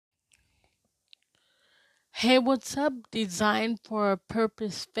Hey, what's up, Design for a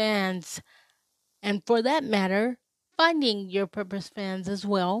Purpose fans? And for that matter, finding your purpose fans as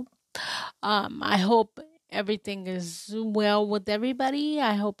well. I hope everything is well with everybody.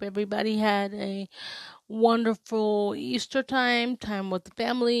 I hope everybody had a wonderful Easter time with the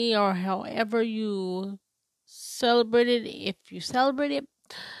family, or however you celebrated. If you celebrated,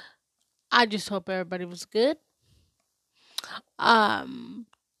 I just hope everybody was good. Um,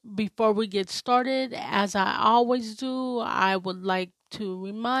 Before we get started, as I always do, I would like to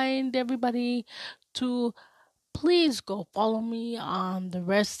remind everybody to please go follow me on the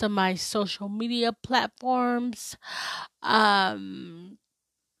rest of my social media platforms. Um,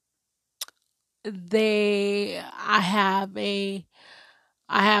 I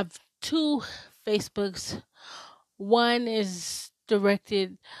have two Facebooks. One is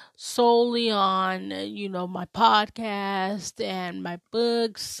directed solely on, my podcast and my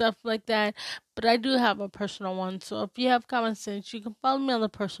books, stuff like that. But I do have a personal one. So if you have common sense, you can follow me on the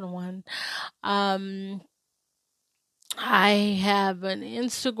personal one. Um, I have an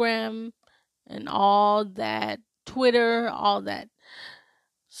Instagram and all that, Twitter, all that.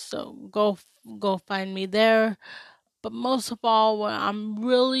 So go find me there. But most of all, what I'm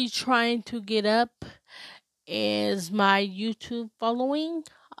really trying to get up is my YouTube following.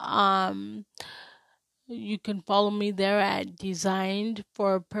 Um, you can follow me there at Designed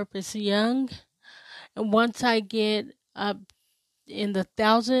for a Purpose Young. And once I get up in the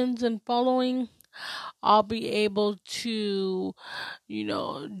thousands in following, I'll be able to,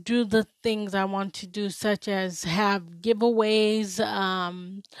 do the things I want to do, such as have giveaways.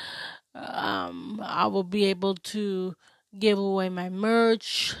 I will be able to give away my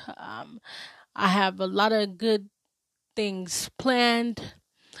merch. I have a lot of good things planned,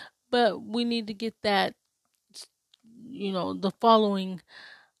 but we need to get that, the following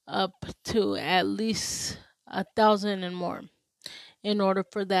up to at least 1,000 and more in order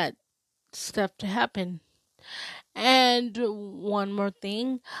for that stuff to happen. And one more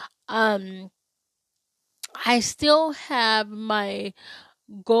thing, um, I still have my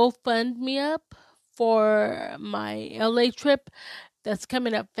GoFundMe up for my LA trip that's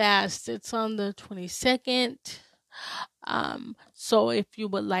coming up fast. It's on the 22nd. So if you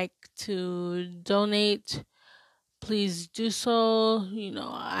would like to donate, please do so.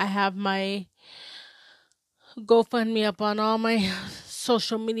 I have my GoFundMe up on all my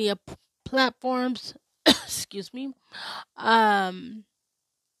social media platforms. Excuse me. Um,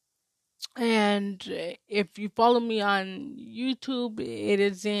 and if you follow me on YouTube, it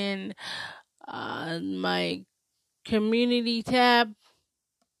is in my community tab.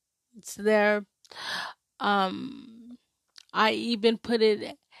 It's there. Um, I even put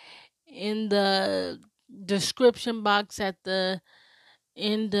it in the description box at the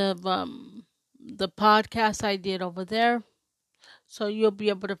end of the podcast I did over there. So you'll be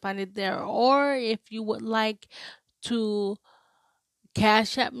able to find it there. Or if you would like to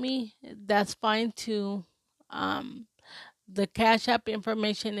cash at me, that's fine too. Um, the cash app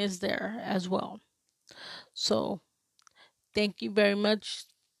information is there as well. So thank you very much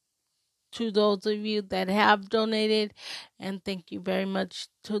to those of you that have donated, and thank you very much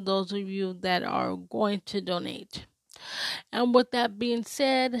to those of you that are going to donate. And with that being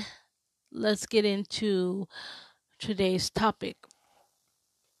said, let's get into today's topic.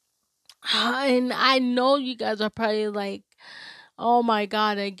 And I know you guys are probably like, oh my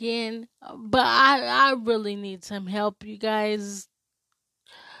God, again. But I really need some help, you guys.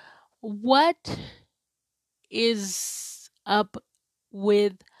 What is up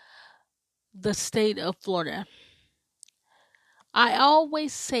with the state of Florida? I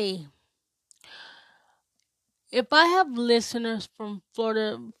always say, if I have listeners from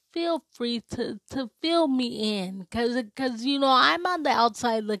Florida, feel free to fill me in. Because, I'm on the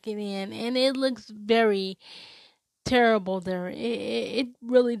outside looking in, and it looks very terrible there. It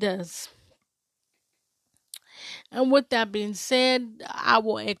really does. And with that being said, I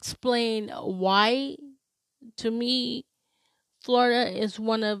will explain why, to me, Florida is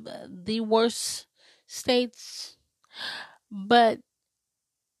one of the worst states. But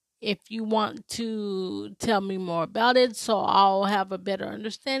if you want to tell me more about it so I'll have a better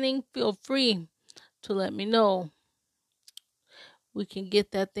understanding, feel free to let me know. We can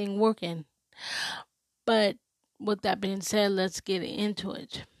get that thing working. But with that being said, let's get into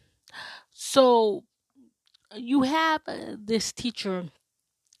it. So, you have this teacher,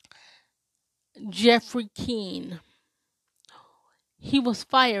 Jeffrey Keene. He was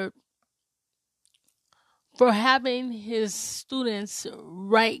fired for having his students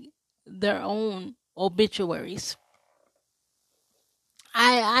write their own obituaries.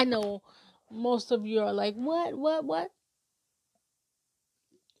 I know Most of you are like, what?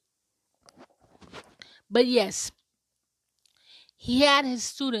 But yes, he had his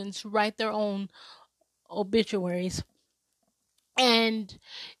students write their own obituaries, and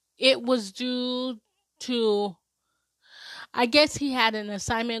it was due to, I guess he had an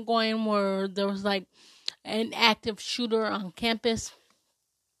assignment going where there was like an active shooter on campus.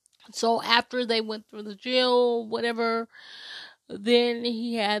 So after they went through the drill, whatever, then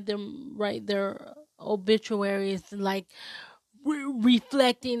he had them write their obituaries, like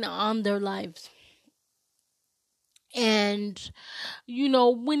reflecting on their lives. And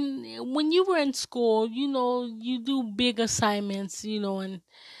when you were in school, you do big assignments, and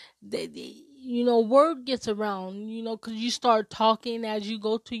word gets around, because you start talking as you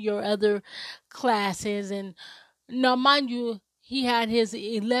go to your other classes. And now, mind you, he had his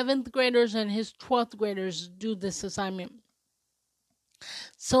 11th graders and his 12th graders do this assignment.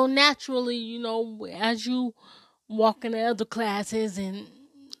 So naturally, as you walk into other classes and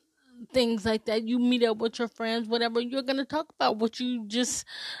things like that, you meet up with your friends, whatever, you're going to talk about what you just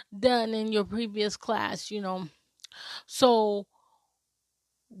done in your previous class. So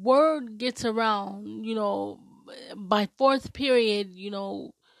word gets around, by fourth period,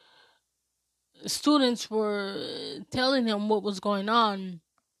 students were telling him what was going on.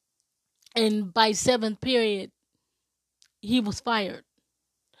 And by seventh period, he was fired.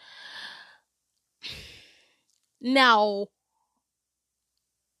 Now,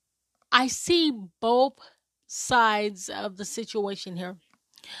 I see both sides of the situation here.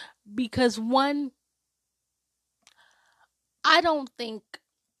 Because one, I don't think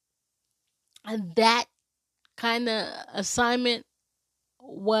that kind of assignment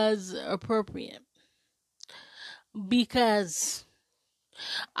was appropriate. Because,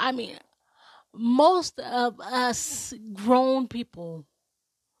 I mean, most of us grown people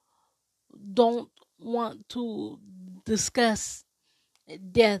don't want to discuss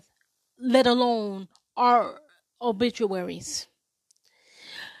death, let alone our obituaries.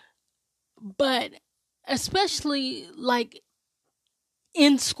 But especially like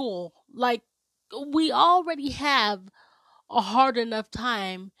in school, like we already have a hard enough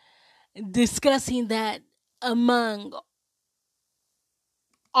time discussing that among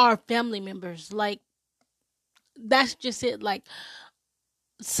our family members. Like, that's just it. Like,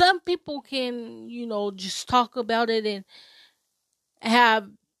 some people can, just talk about it and have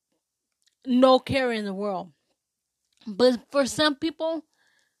no care in the world. But for some people,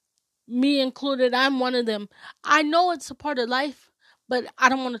 me included, I'm one of them. I know it's a part of life, but I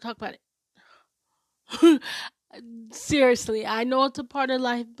don't want to talk about it. Seriously, I know it's a part of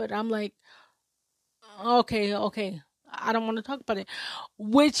life, but I'm like, okay. I don't want to talk about it.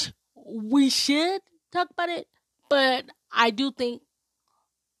 Which we should talk about it, but I do think,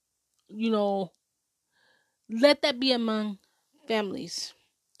 you know, let that be among families.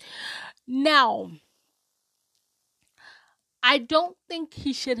 Now, I don't think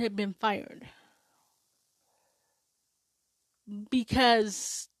he should have been fired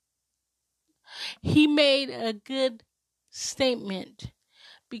because he made a good statement,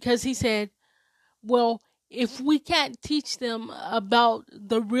 because he said, well, if we can't teach them about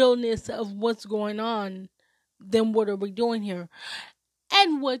the realness of what's going on, then what are we doing here?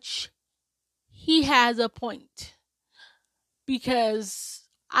 And which he has a point, because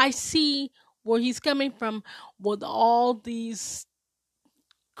I see where he's coming from with all these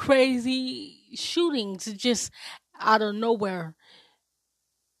crazy shootings just out of nowhere.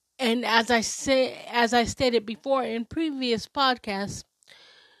 And as I stated before in previous podcasts,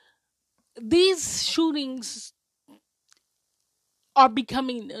 these shootings are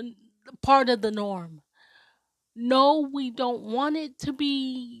becoming part of the norm. No, we don't want it to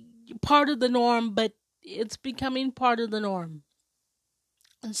be part of the norm, but it's becoming part of the norm.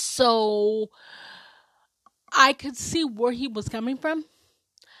 So I could see where he was coming from,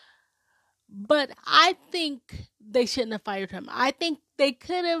 but I think they shouldn't have fired him. I think they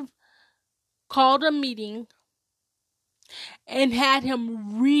could have called a meeting and had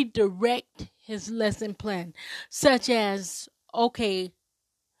him redirect his lesson plan, such as, okay,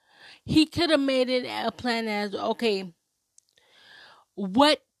 he could have made it a plan as, okay,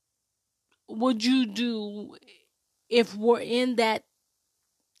 what would you do if we're in that,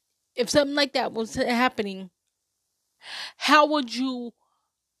 if something like that was happening? How would you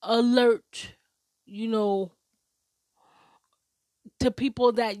alert, you know, to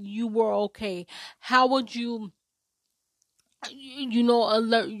people that you were okay? How would you,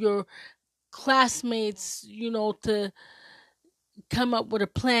 alert your classmates, to come up with a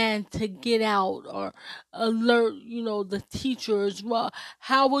plan to get out, or alert, the teachers? Well,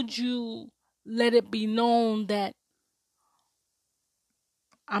 how would you let it be known that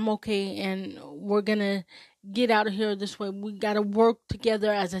I'm okay and we're gonna get out of here this way. We gotta work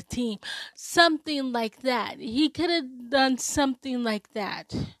together as a team. Something like that. He could have done something like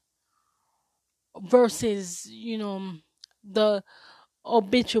that versus, the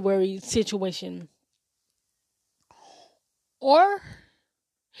obituary situation. Or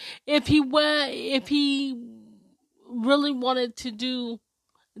if he really wanted to do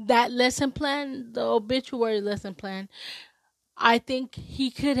that lesson plan, the obituary lesson plan, I think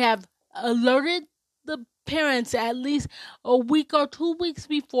he could have alerted the parents at least a week or 2 weeks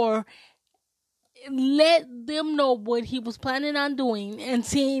before, let them know what he was planning on doing and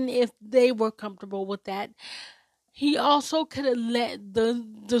seeing if they were comfortable with that. He also could have let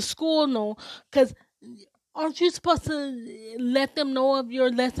the school know, because aren't you supposed to let them know of your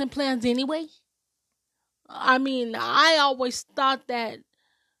lesson plans anyway? I mean, I always thought that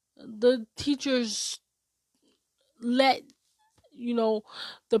the teachers let, you know,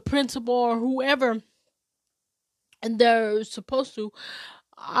 the principal or whoever, and they're supposed to.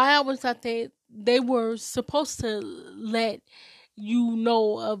 I always thought they were supposed to let you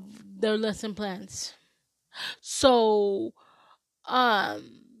know of their lesson plans. So,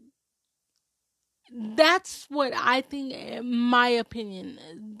 um, that's what I think, in my opinion.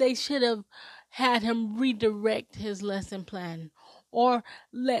 They should have had him redirect his lesson plan or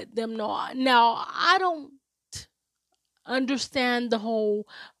let them know. Now, I don't understand the whole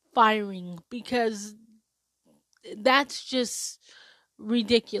firing, because that's just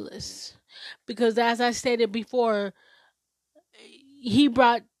ridiculous. Because as I stated before, he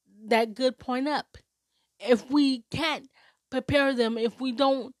brought that good point up. If we can't prepare them, if we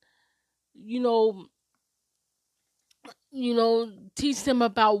don't, you know, teach them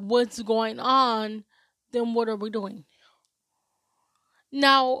about what's going on, then what are we doing?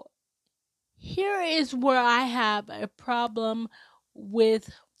 Now, here is where I have a problem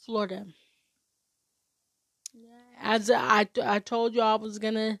with Florida. As I told you, I was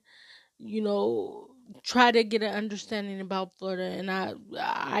gonna, you know, try to get an understanding about Florida, and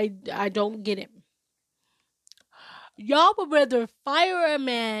I don't get it. Y'all would rather fire a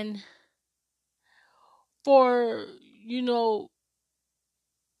man for, you know,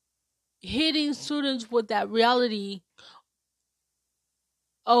 hitting students with that reality.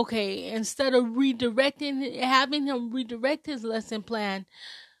 Okay, instead of having him redirect his lesson plan,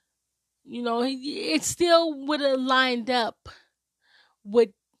 it still would have lined up with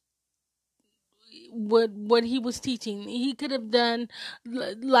what he was teaching. He could have done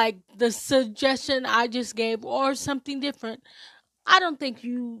like the suggestion I just gave, or something different. I don't think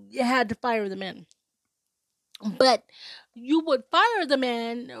you had to fire the man, but you would fire the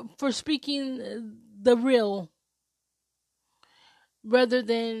man for speaking the real, rather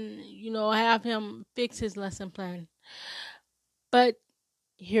than have him fix his lesson plan. But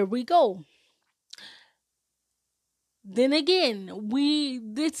here we go. Then again,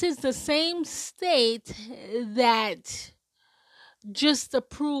 this is the same state that just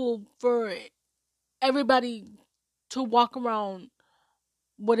approved for everybody to walk around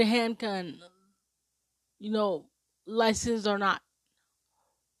with a handgun, you know, licensed or not.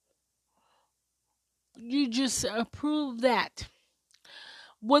 You just approve that.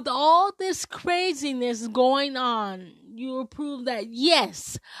 With all this craziness going on, you approve that.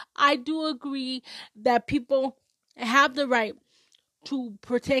 Yes, I do agree that people have the right to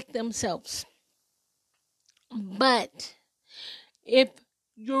protect themselves. But if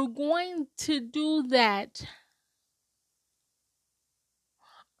you're going to do that,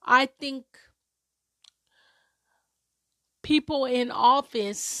 I think people in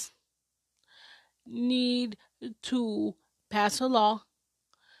office need to pass a law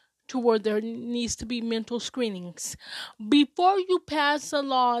to where there needs to be mental screenings. Before you pass a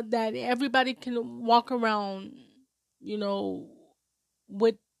law that everybody can walk around, you know,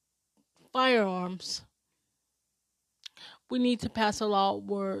 with firearms, we need to pass a law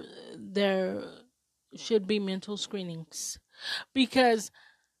where there should be mental screenings. Because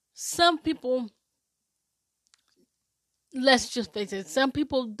some people, let's just face it, some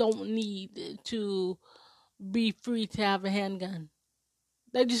people don't need to be free to have a handgun.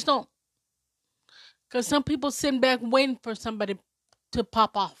 They just don't. Because some people sit back waiting for somebody to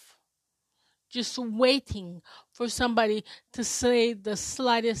pop off. Just waiting for somebody to say the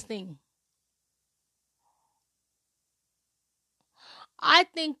slightest thing. I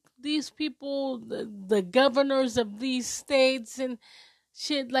think these people, the governors of these states and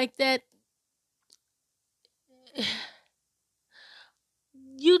shit like that,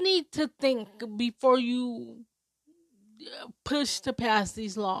 you need to think before you push to pass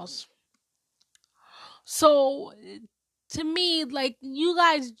these laws. So to me, like, you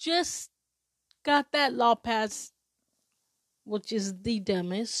guys just got that law passed, which is the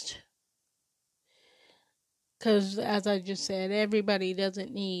dumbest. Because, as I just said, everybody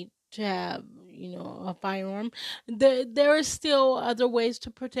doesn't need to have, a firearm. There is still other ways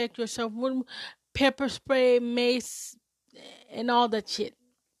to protect yourself. When pepper spray, mace, and all that shit.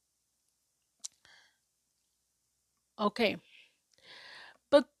 Okay.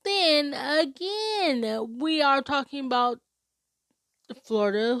 But then again, we are talking about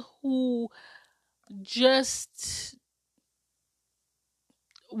Florida, who just,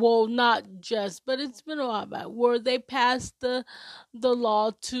 well, not just, but it's been a while back, where they passed the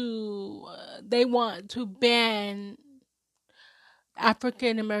law to, they want to ban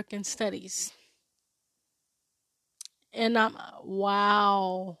African American studies. And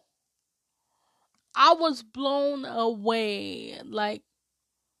wow, I was blown away. Like,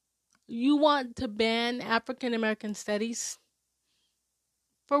 you want to ban African American studies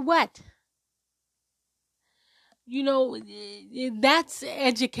for what? That's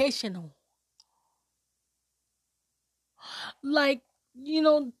educational. Like,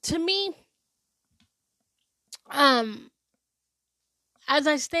 to me, um as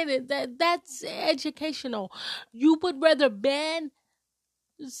I stated, that's educational. You would rather ban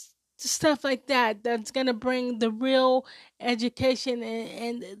stuff like that, that's gonna bring the real education,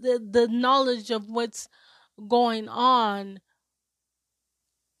 and the knowledge of what's going on,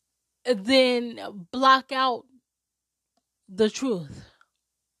 than block out the truth.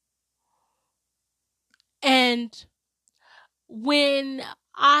 And when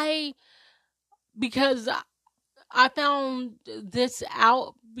I because I found this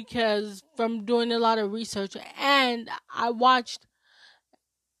out because from doing a lot of research, and I watched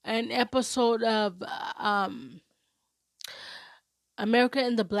an episode of America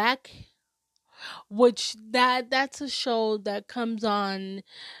in the Black, which that's a show that comes on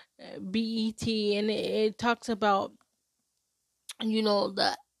BET, and it talks about,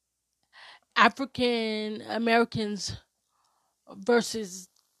 the African Americans versus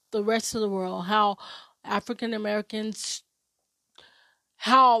the rest of the world, how African Americans,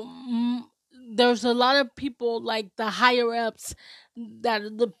 how there's a lot of people, like the higher ups, that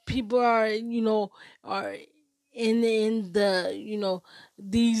the people are, are in the,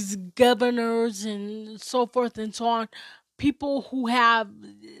 these governors and so forth and so on, people who have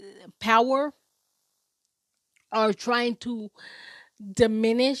power, are trying to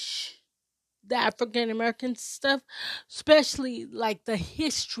diminish the African American stuff, especially like the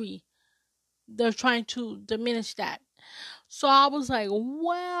history. They're trying to diminish that. So I was like,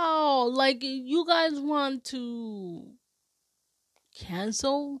 wow, like, you guys want to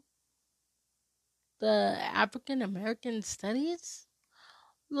cancel the African American studies?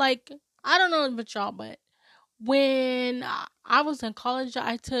 Like, I don't know about y'all, but when I was in college,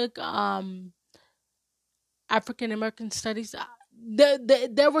 I took African American studies.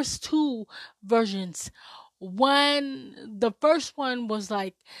 There was two versions. The first one was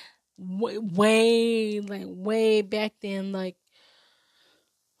like way back then, like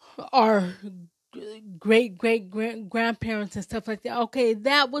our great grandparents and stuff like that. Okay,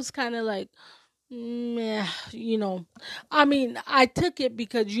 that was kind of like, meh, I mean, I took it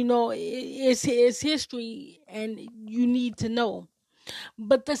because, it's history and you need to know.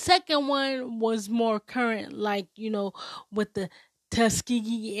 But the second one was more current, like, with the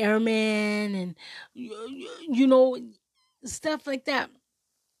Tuskegee Airmen and, you know, stuff like that.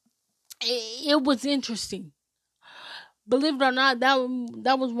 It was interesting. Believe it or not, that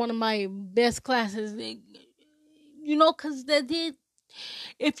was one of my best classes. Because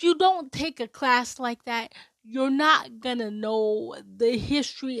if you don't take a class like that, you're not gonna know the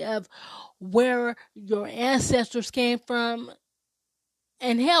history of where your ancestors came from,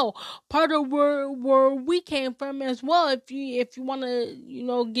 and hell, part of where we came from as well. If you want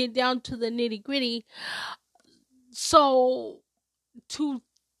to, get down to the nitty gritty. So to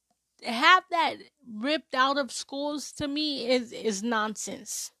have that ripped out of schools, to me, is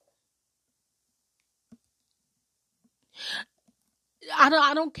nonsense.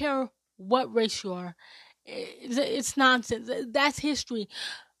 I don't care what race you are. It's nonsense. That's history.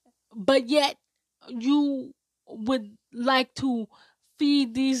 But yet you would like to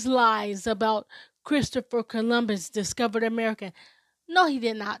feed these lies about Christopher Columbus discovered America. No, he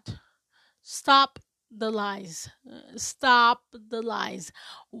did not. Stop the lies. Stop the lies.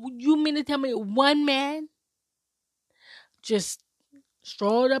 You mean to tell me one man just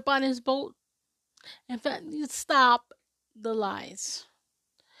strolled up on his boat? In fact, stop the lies.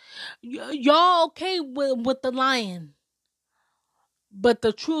 Y'all okay with the lion? but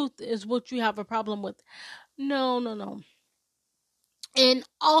the truth is what you have a problem with. No, no, no. And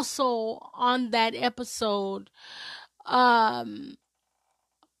also on that episode, um,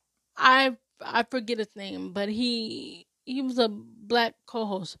 I forget his name, but he was a black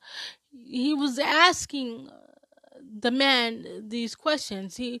co-host. He was asking the man these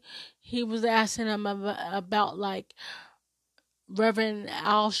questions. He was asking him about like Reverend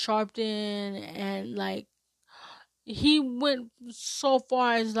Al Sharpton, and like he went so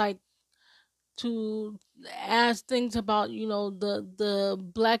far as like to ask things about, you know, the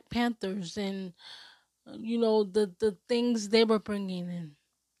Black Panthers, and you know, the things they were bringing in.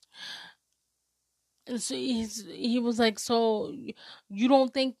 And so he was like, so you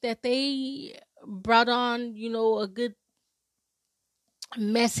don't think that they brought on, you know, a good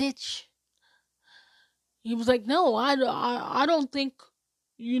message? He was like, no, I don't think,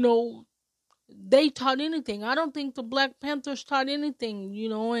 you know, they taught anything. I don't think the Black Panthers taught anything, you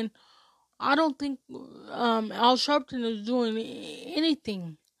know, and I don't think Al Sharpton is doing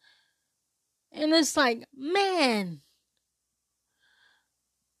anything. And it's like, man,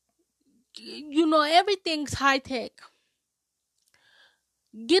 you know, everything's high tech.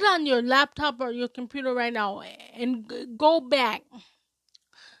 Get on your laptop or your computer right now and go back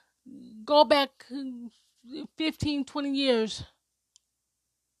 15, 20 years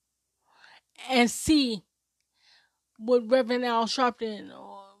and see what Reverend Al Sharpton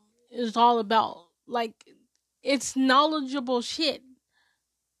is all about. Like, it's knowledgeable shit.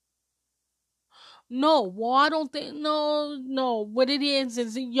 No, well, I don't think, no, no. What it is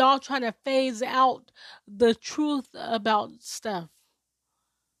y'all trying to phase out the truth about stuff.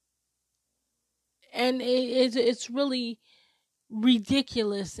 And it's really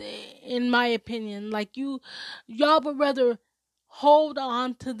ridiculous, in my opinion. Like, y'all would rather hold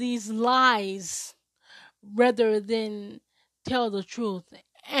on to these lies rather than tell the truth.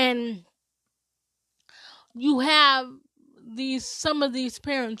 And you have some of these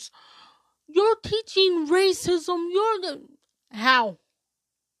parents, you're teaching racism. How?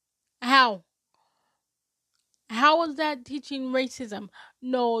 How? How is that teaching racism?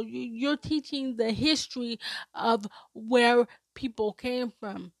 No, you're teaching the history of where people came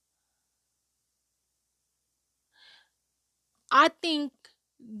from. I think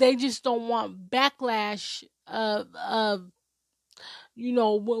they just don't want backlash of you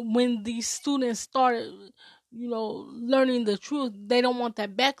know, when these students started, you know, learning the truth. They don't want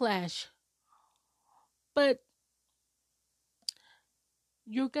that backlash. But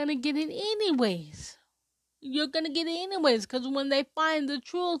you're gonna get it anyways. You're gonna get it anyways, because when they find the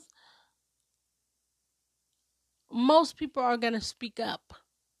truth, most people are gonna speak up.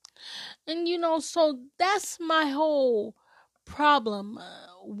 And you know, so that's my whole problem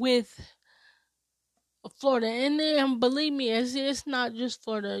with Florida. And believe me, it's not just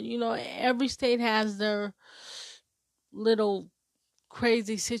Florida. You know, every state has their little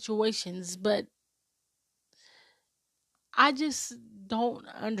crazy situations, but I just don't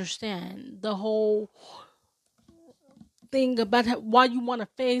understand the whole thing about why you want to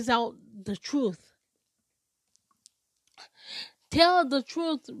phase out the truth. Tell the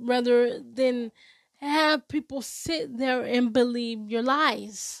truth rather than have people sit there and believe your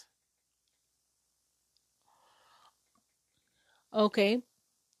lies. Okay,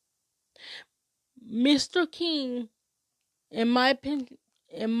 Mr. King, in my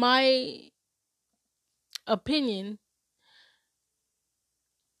opinion,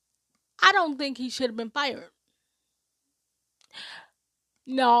 I don't think he should have been fired.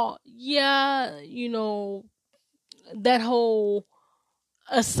 No, yeah, you know, that whole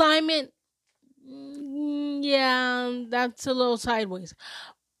assignment, yeah, that's a little sideways.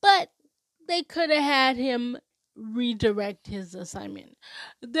 But they could have had him redirect his assignment.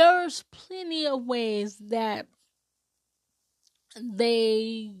 There's plenty of ways that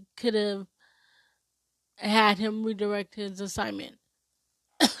they could have had him redirect his assignment.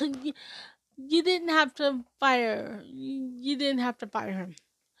 You didn't have to fire. You didn't have to fire him.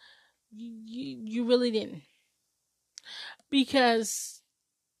 You really didn't, because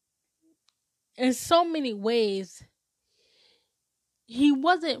in so many ways he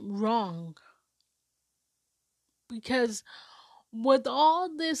wasn't wrong. Because with all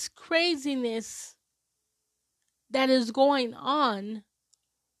this craziness that is going on,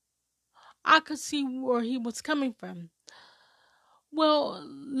 I could see where he was coming from. Well,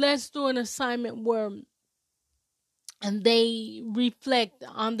 let's do an assignment where and they reflect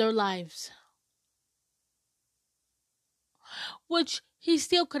on their lives, which he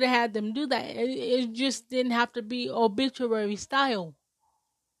still could have had them do that. It just didn't have to be obituary style.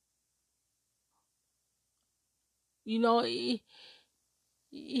 You know,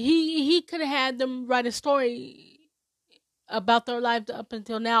 He could have had them write a story about their lives up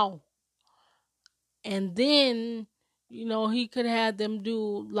until now, and then he could have had them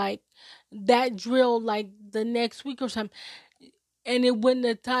do like that drill like the next week or something, and it wouldn't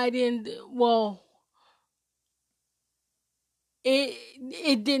have tied in. Well,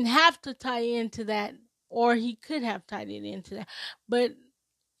 it didn't have to tie into that, or he could have tied it into that, but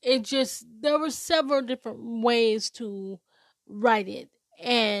it just there were several different ways to write it,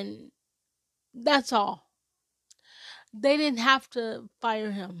 and that's all. They didn't have to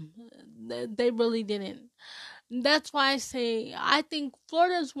fire him. They really didn't. That's why I say I think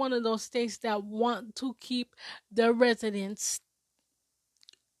Florida is one of those states that want to keep their residents,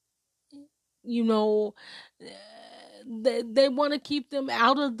 you know, they want to keep them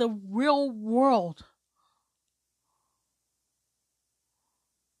out of the real world.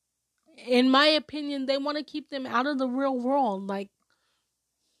 In my opinion, they want to keep them out of the real world. Like,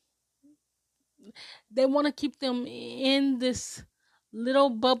 they want to keep them in this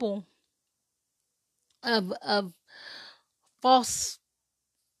little bubble of false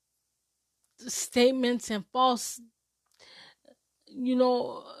statements and false,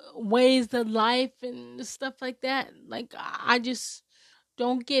 ways of life and stuff like that. Like, I just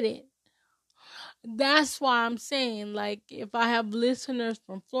don't get it. That's why I'm saying, like, if I have listeners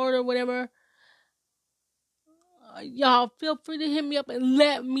from Florida or whatever, y'all feel free to hit me up and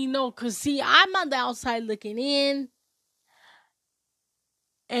let me know. Because, see, I'm on the outside looking in.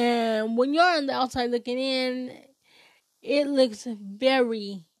 And when you're on the outside looking in, it looks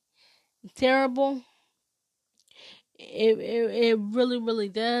very terrible. It really, really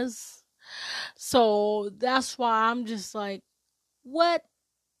does. So that's why I'm just like, what?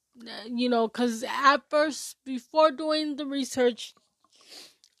 Because at first, before doing the research,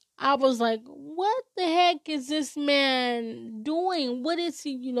 I was like, what the heck is this man doing? What is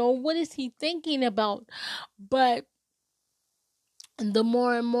he thinking about? But the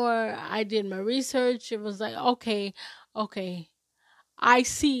more and more I did my research, it was like, okay, I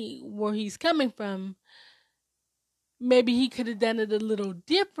see where he's coming from. Maybe he could have done it a little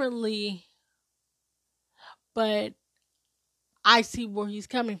differently, but I see where he's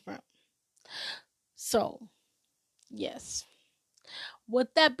coming from. So, yes.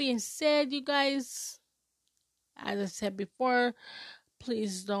 With that being said, you guys, as I said before,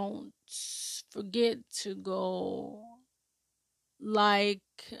 please don't forget to go like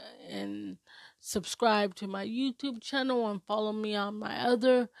and subscribe to my YouTube channel and follow me on my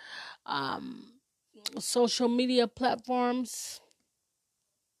other social media platforms.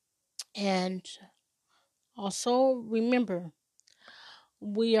 And also remember,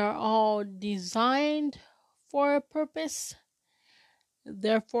 we are all designed for a purpose.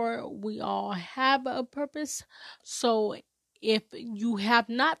 Therefore, we all have a purpose. So if you have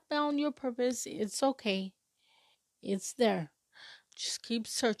not found your purpose, it's okay. It's there. Just keep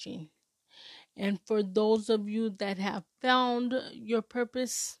searching. And for those of you that have found your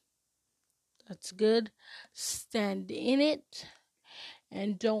purpose, that's good. Stand in it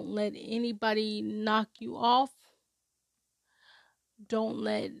and don't let anybody knock you off. Don't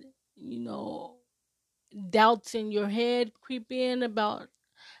let, doubts in your head creep in about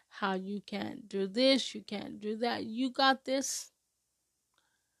how you can't do this, you can't do that. You got this.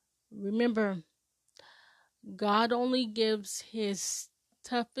 Remember, God only gives his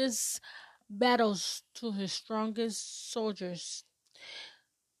toughest battles to his strongest soldiers.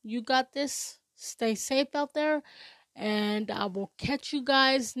 You got this. Stay safe out there, and I will catch you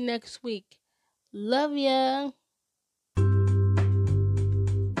guys next week. Love ya.